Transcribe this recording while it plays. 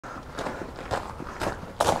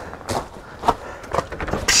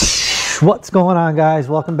What's going on, guys?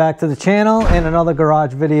 Welcome back to the channel and another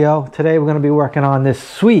garage video. Today we're going to be working on this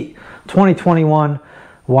sweet 2021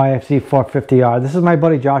 YFZ450R. This is my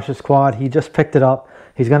buddy Josh's quad. He just picked it up.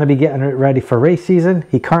 He's going to be getting it ready for race season.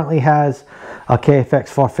 He currently has a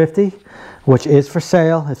KFX450, which is for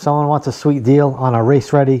sale. If someone wants a sweet deal on a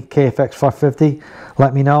race ready KFX450,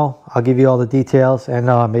 let me know. I'll give you all the details, and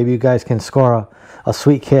maybe you guys can score a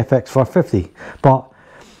sweet KFX450. But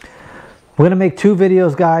we're going to make two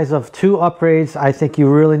videos, guys, of two upgrades I think you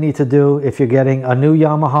really need to do if you're getting a new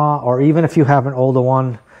Yamaha, or even if you have an older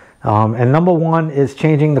one. And number one is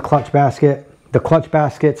changing the clutch basket. The clutch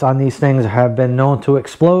baskets on these things have been known to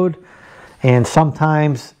explode, and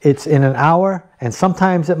sometimes it's in an hour, and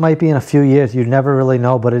sometimes it might be in a few years. You never really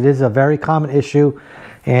know, but it is a very common issue,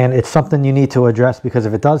 and it's something you need to address, because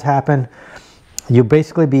if it does happen, you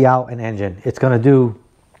basically be out an engine. It's going to do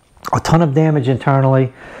a ton of damage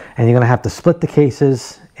internally, and you're going to have to split the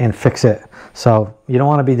cases and fix it. So you don't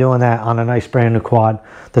want to be doing that on a nice brand new quad.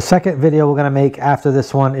 The second video we're going to make after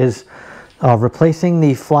this one is replacing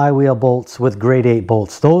the flywheel bolts with grade 8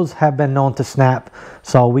 bolts. Those have been known to snap,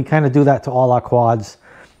 so we kind of do that to all our quads.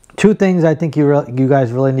 Two things I think you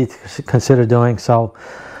guys really need to consider doing. So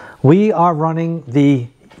we are running the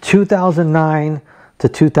 2009 to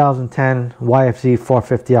 2010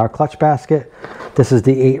 YFZ450R clutch basket. This is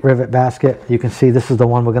the 8 rivet basket. You can see this is the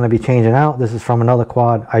one we're going to be changing out. This is from another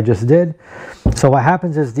quad I just did. So what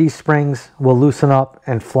happens is these springs will loosen up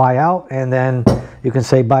and fly out, and then you can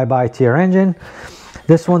say bye-bye to your engine.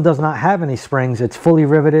 This one does not have any springs. It's fully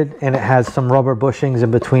riveted, and it has some rubber bushings in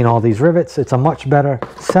between all these rivets. It's a much better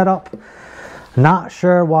setup. Not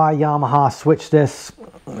sure why Yamaha switched this.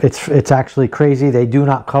 It's actually crazy. They do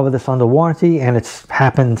not cover this under warranty, and it's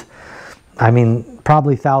happened, I mean,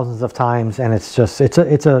 probably thousands of times, and it's just it's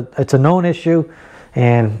a known issue,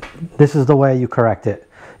 and this is the way you correct it.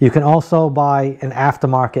 You can also buy an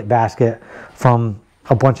aftermarket basket from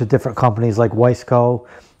a bunch of different companies like YFZ450R.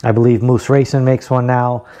 I believe Moose Racing makes one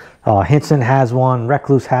now. Hinson has one.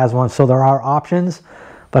 Recluse has one. So there are options,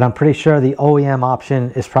 but I'm pretty sure the OEM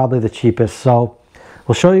option is probably the cheapest. So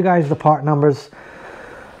we'll show you guys the part numbers.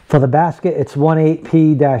 For the basket, it's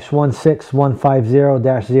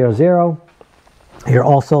 18P-16150-00. You're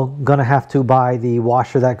also going to have to buy the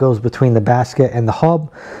washer that goes between the basket and the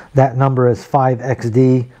hub. That number is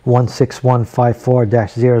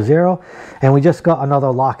 5XD16154-00. And we just got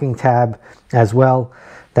another locking tab as well.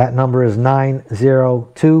 That number is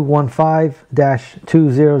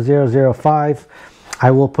 90215-20005.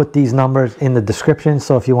 I will put these numbers in the description,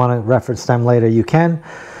 so if you want to reference them later, you can.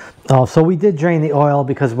 So we did drain the oil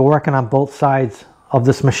because we're working on both sides of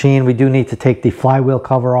this machine. We do need to take the flywheel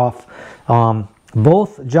cover off.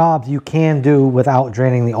 Both jobs you can do without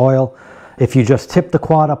draining the oil. If you just tip the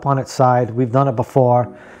quad up on its side, we've done it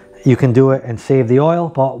before, you can do it and save the oil,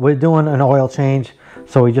 but we're doing an oil change,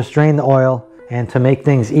 so we just drain the oil. And to make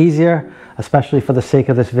things easier, especially for the sake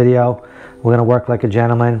of this video, we're gonna work like a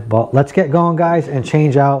gentleman. But let's get going, guys, and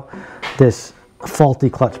change out this faulty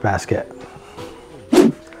clutch basket.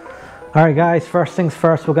 All right, guys, first things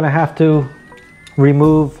first, we're gonna have to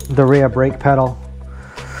remove the rear brake pedal.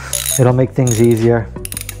 It'll make things easier.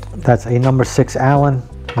 That's a number 6 Allen.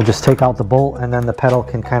 We'll just take out the bolt, and then the pedal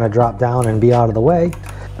can kind of drop down and be out of the way.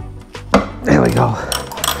 There we go.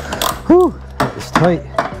 Whew, it's tight.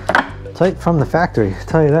 Tight from the factory, I'll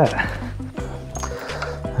tell you that.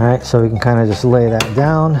 All right, so we can kind of just lay that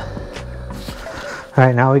down. All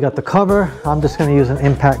right, now we got the cover. I'm just gonna use an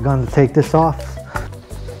impact gun to take this off.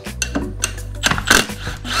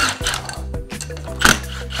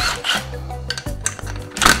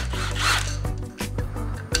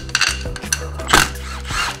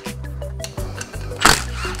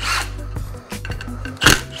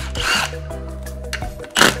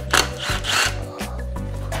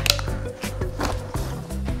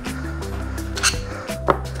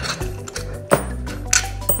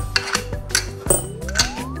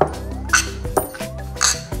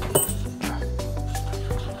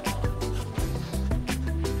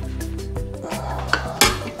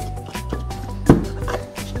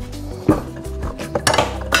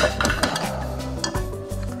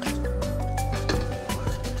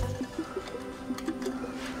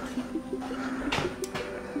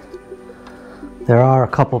 There are a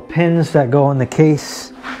couple pins that go in the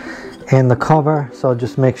case and the cover, so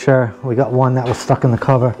just make sure. We got one that was stuck in the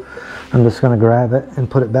cover. I'm just going to grab it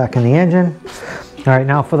and put it back in the engine. All right,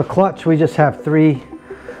 now for the clutch, we just have 3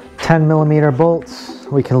 10mm bolts.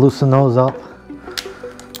 We can loosen those up.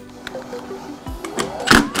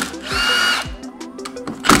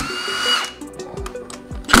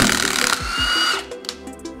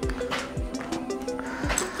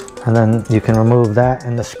 And then you can remove that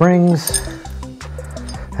and the springs.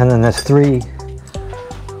 And then there's 3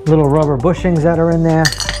 little rubber bushings that are in there.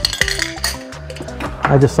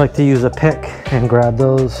 I just like to use a pick and grab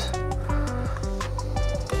those.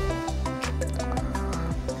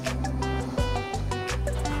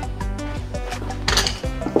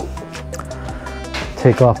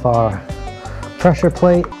 Take off our pressure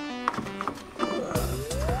plate.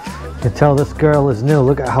 You can tell this girl is new.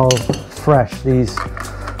 Look at how fresh these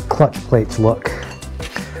clutch plates look.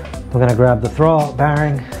 We're gonna grab the throwout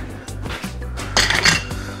bearing.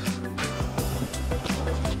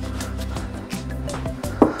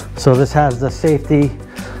 So this has the safety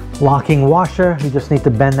locking washer. You just need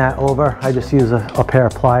to bend that over. I just use a pair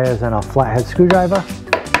of pliers and a flathead screwdriver.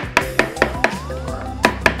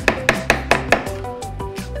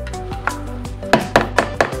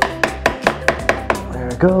 There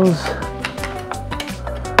it goes.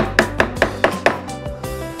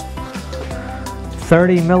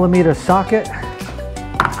 .30mm socket.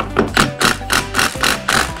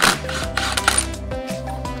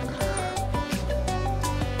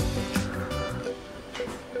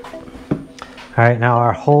 All right, now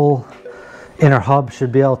our whole inner hub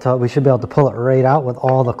should be able to, we should be able to pull it right out with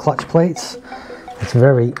all the clutch plates. It's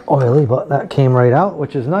very oily, but that came right out,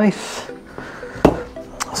 which is nice.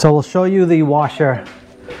 So we'll show you the washer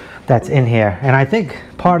that's in here. And I think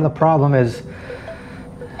part of the problem is,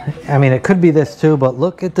 I mean, it could be this too, but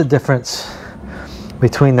look at the difference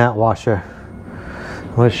between that washer.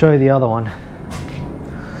 We'll show you the other one.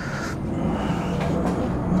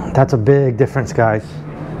 That's a big difference, guys.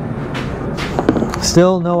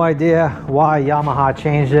 Still no idea why Yamaha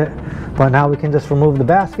changed it, but now we can just remove the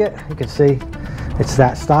basket. You can see it's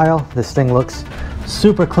that style. This thing looks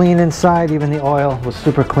super clean inside. Even the oil was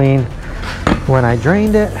super clean when I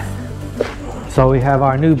drained it. So we have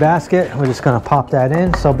our new basket. We're just gonna pop that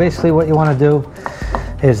in. So basically what you wanna do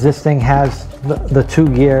is this thing has the 2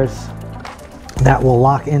 gears that will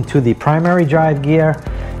lock into the primary drive gear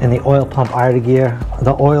and the oil pump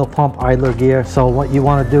idler gear. So what you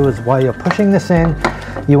want to do is while you're pushing this in,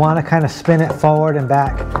 you want to kind of spin it forward and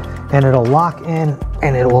back, and it'll lock in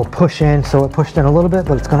and it will push in. So it pushed in a little bit,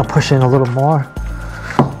 but it's going to push in a little more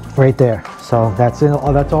right there. So that's in,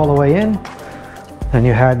 that's all the way in. And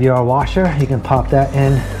you have your washer. You can pop that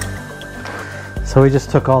in. So we just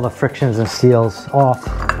took all the frictions and seals off.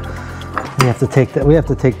 We have to take that. We have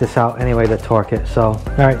to take this out anyway to torque it. So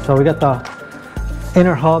all right. So we got the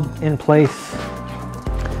inner hub in place.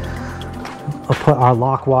 We'll put our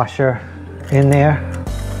lock washer in there,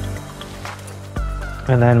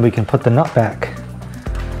 and then we can put the nut back.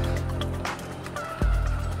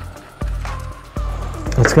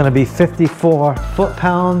 It's going to be 54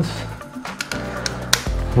 foot-pounds.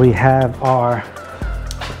 We have our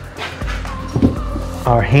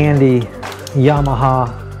handy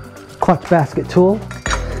Yamaha clutch basket tool.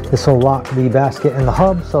 This will lock the basket in the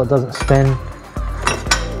hub so it doesn't spin.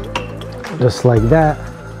 Just like that.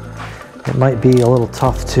 It might be a little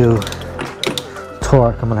tough to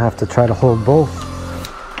torque. I'm gonna have to try to hold both,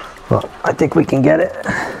 but I think we can get it.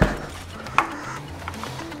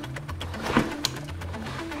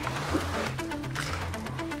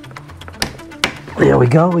 There we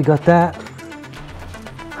go, we got that.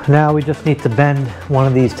 Now we just need to bend one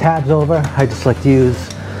of these tabs over. I just like to use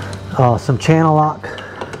some channel lock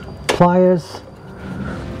pliers.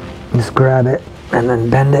 Just grab it and then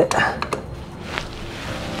bend it.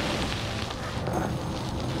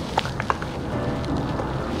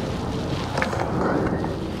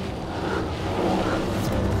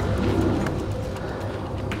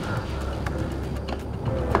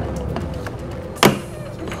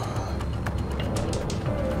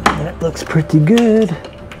 That looks pretty good.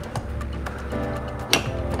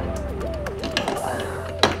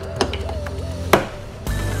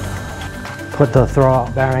 Put the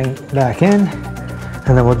throwout bearing back in,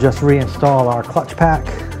 and then we'll just reinstall our clutch pack.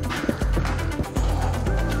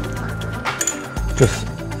 Just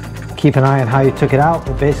keep an eye on how you took it out,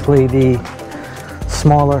 but basically the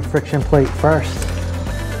smaller friction plate first,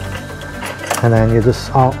 and then you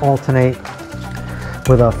just alternate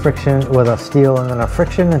with a friction, with a steel and then a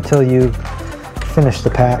friction until you finish the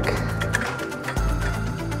pack.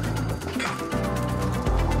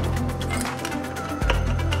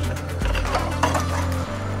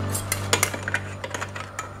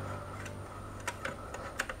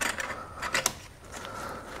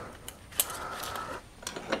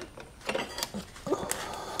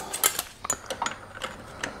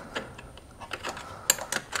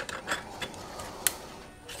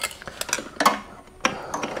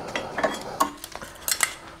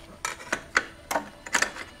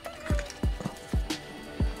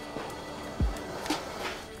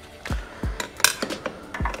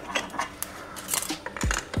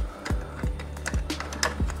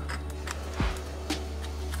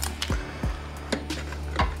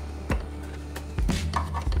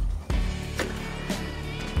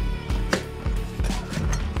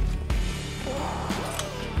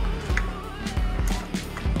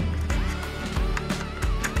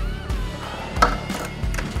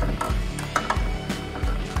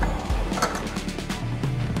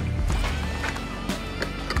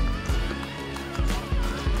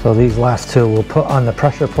 So these last two we'll put on the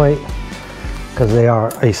pressure plate because they are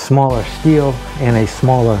a smaller steel and a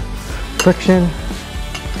smaller friction.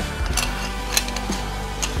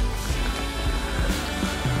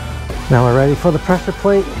 Now we're ready for the pressure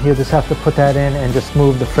plate. You just have to put that in and just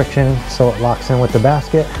move the friction so it locks in with the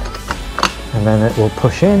basket. And then it will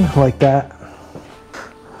push in like that.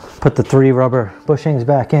 Put the 3 rubber bushings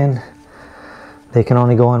back in. They can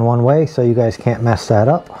only go in one way, so you guys can't mess that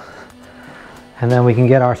up. And then we can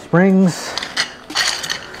get our springs.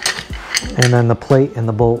 And then the plate and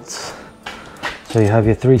the bolts. So you have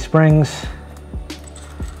your 3 springs.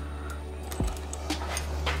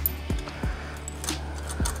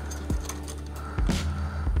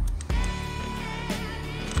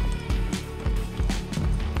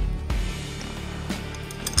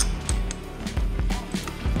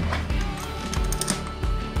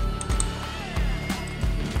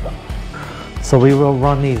 So we will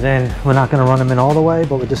run these in. We're not going to run them in all the way,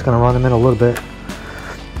 but we're just going to run them in a little bit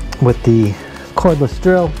with the cordless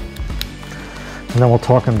drill, and then we'll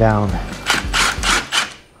torque them down.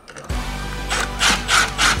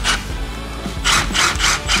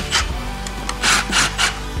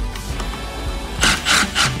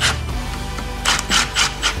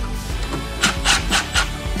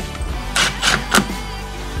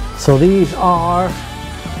 So these are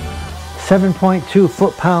 7.2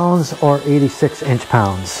 foot-pounds or 86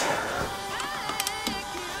 inch-pounds.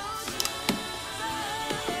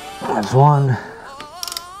 There's one.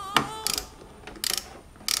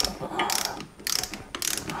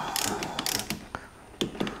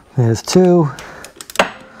 There's 2.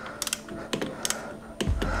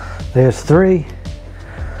 There's 3.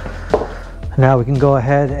 Now we can go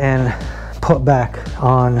ahead and put back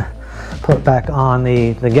on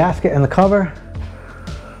the gasket and the cover.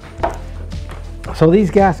 So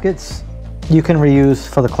these gaskets you can reuse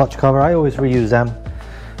for the clutch cover. I always reuse them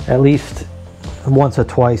at least once or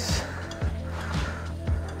twice.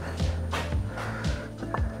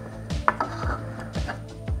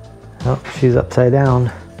 Oh, she's upside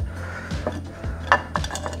down.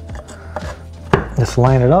 Just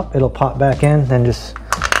line it up, it'll pop back in, then just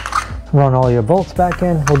run all your bolts back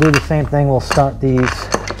in. We'll do the same thing. We'll start these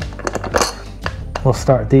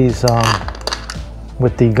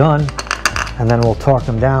with the gun, and then we'll torque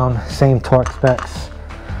them down. Same torque specs,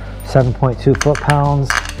 7.2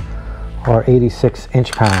 foot-pounds or 86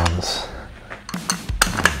 inch-pounds.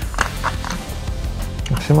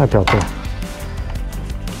 She might be able to.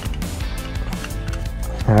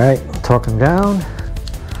 All right, torque them down,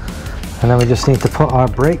 and then we just need to put our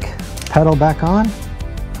brake pedal back on,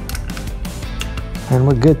 and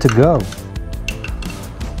we're good to go.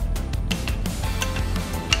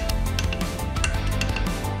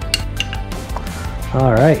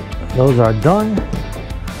 All right, those are done.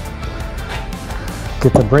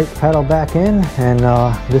 Get the brake pedal back in, and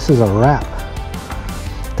this is a wrap.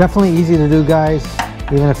 Definitely easy to do, guys,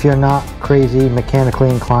 even if you're not crazy mechanically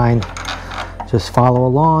inclined. Just follow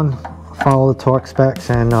along, follow the torque specs,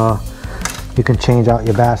 and you can change out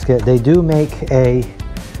your basket. They do make a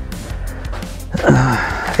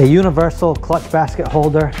universal clutch basket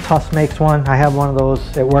holder. Tuss makes one. I have one of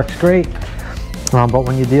those. It works great. But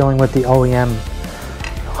when you're dealing with the OEM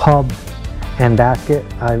hub and basket,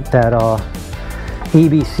 that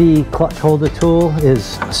EBC clutch holder tool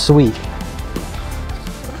is sweet.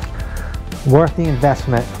 Worth the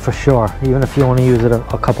investment for sure, even if you only use it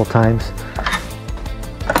a couple times.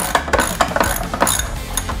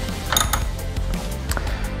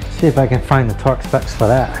 See if I can find the torque specs for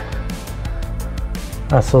that.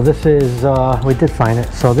 So this is, we did find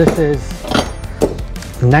it. So this is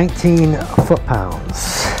 19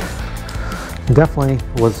 foot-pounds. Definitely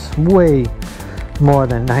was way more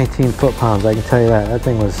than 19 foot-pounds, I can tell you that. That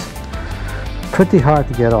thing was pretty hard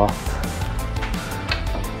to get off.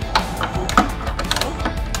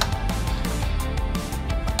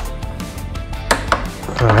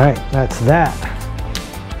 All right, that's that.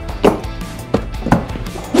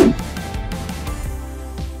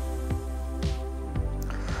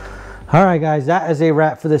 All right, guys, that is a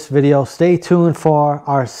wrap for this video. Stay tuned for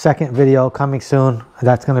our second video coming soon.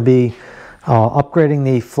 That's going to be upgrading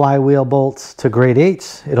the flywheel bolts to grade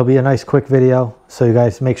 8s. It'll be a nice quick video, so you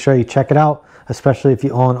guys make sure you check it out, especially if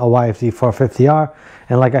you own a YFZ450R.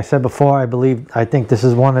 And like I said before, I think this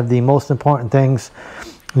is one of the most important things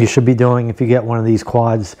you should be doing if you get one of these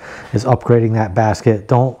quads, is upgrading that basket.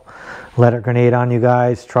 Don't let it grenade on you,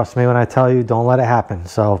 guys. Trust me when I tell you, don't let it happen.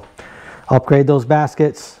 So upgrade those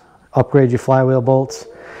baskets, upgrade your flywheel bolts,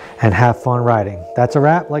 and have fun riding. That's a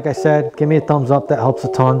wrap. Like I said, give me a thumbs up. That helps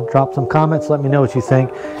a ton. Drop some comments. Let me know what you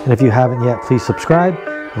think. And if you haven't yet, please subscribe.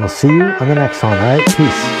 And we'll see you on the next one, all right?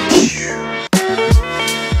 Peace.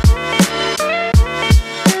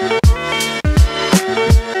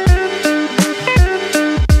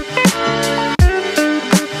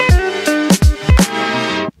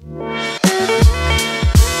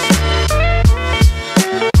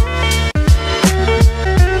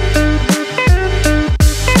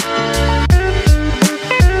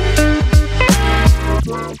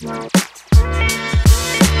 Yeah.